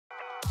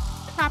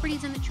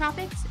Properties in the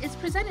Tropics is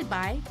presented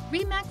by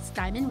RE/MAX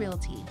Diamond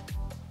Realty.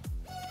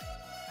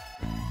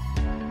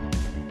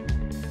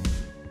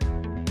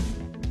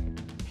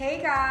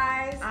 Hey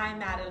guys,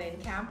 I'm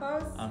Madelene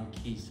Campos. I'm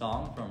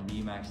Chalan from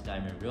RE/MAX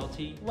Diamond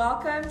Realty.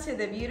 Welcome to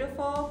the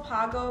beautiful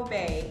Pago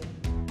Bay.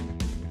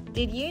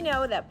 Did you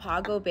know that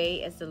Pago Bay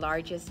is the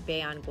largest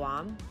bay on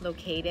Guam,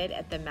 located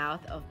at the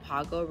mouth of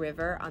Pago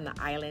River on the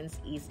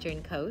island's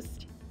eastern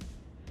coast?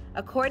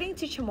 According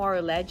to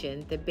Chamorro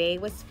legend, the bay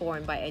was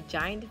formed by a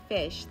giant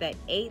fish that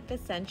ate the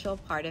central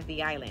part of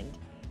the island,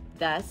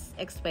 thus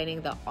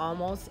explaining the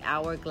almost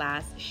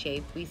hourglass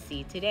shape we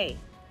see today.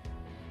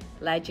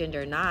 Legend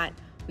or not,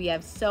 we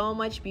have so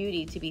much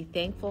beauty to be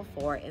thankful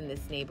for in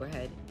this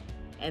neighborhood,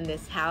 and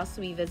this house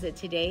we visit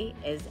today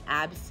is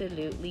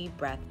absolutely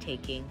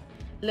breathtaking.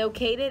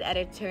 Located at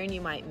a turn you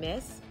might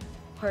miss,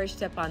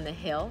 perched up on the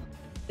hill,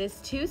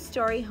 this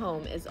two-story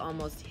home is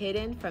almost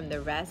hidden from the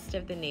rest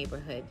of the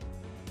neighborhood.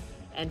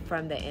 And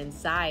from the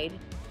inside,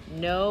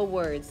 no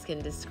words can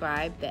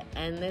describe the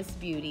endless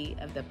beauty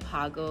of the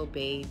Pago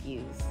Bay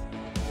views.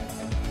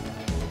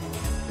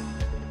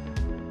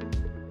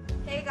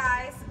 Hey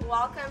guys,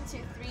 welcome to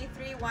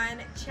 331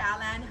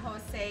 Chalan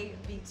Jose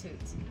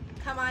Bitut.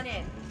 Come on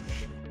in.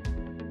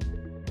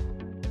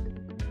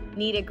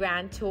 Need a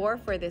grand tour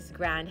for this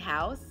grand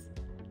house?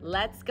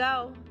 Let's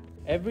go!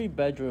 Every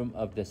bedroom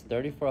of this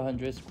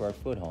 3,400 square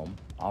foot home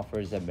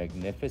offers a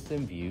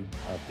magnificent view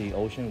of the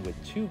ocean, with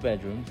 2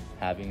 bedrooms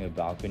having a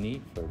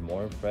balcony for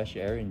more fresh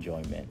air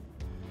enjoyment.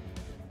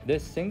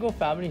 This single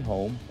family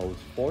home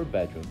hosts 4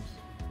 bedrooms,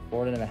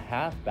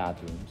 4.5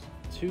 bathrooms,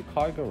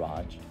 2-car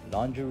garage,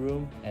 laundry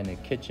room, and a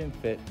kitchen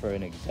fit for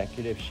an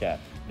executive chef.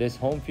 This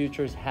home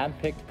features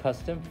hand-picked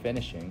custom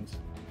finishings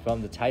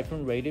from the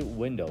Typhoon-rated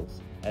windows,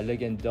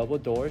 elegant double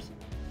doors,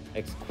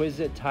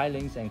 exquisite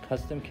tilings, and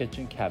custom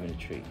kitchen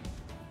cabinetry.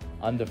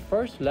 On the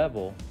first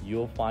level,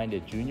 you'll find a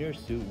junior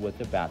suite with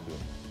a bathroom,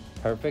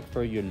 perfect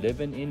for your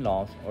live-in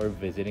in-laws or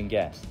visiting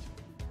guests.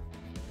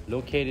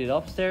 Located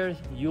upstairs,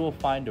 you will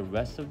find the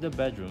rest of the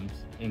bedrooms,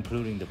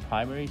 including the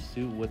primary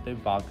suite with a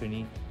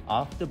balcony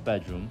off the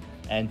bedroom,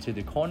 and to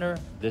the corner,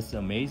 this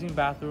amazing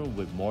bathroom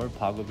with more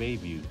Pago Bay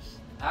views.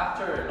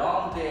 After a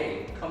long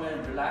day, come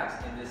and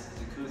relax in this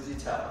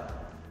jacuzzi tub.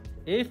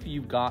 If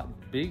you've got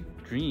big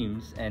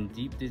dreams and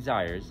deep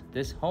desires,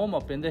 this home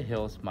up in the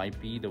hills might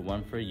be the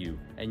one for you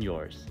and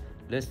yours.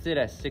 Listed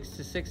at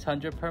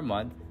 $6,600 per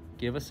month,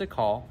 give us a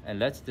call and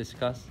let's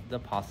discuss the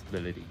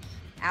possibilities.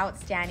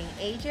 Outstanding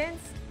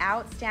agents,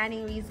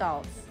 outstanding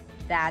results.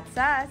 That's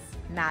us,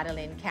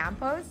 Madelene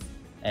Campos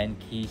and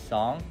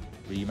Chalan,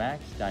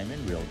 RE/MAX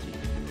Diamond Realty.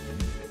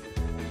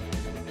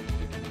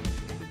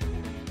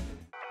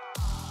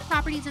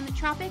 Properties in the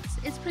Tropics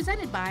is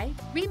presented by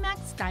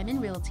RE/MAX Diamond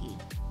Realty.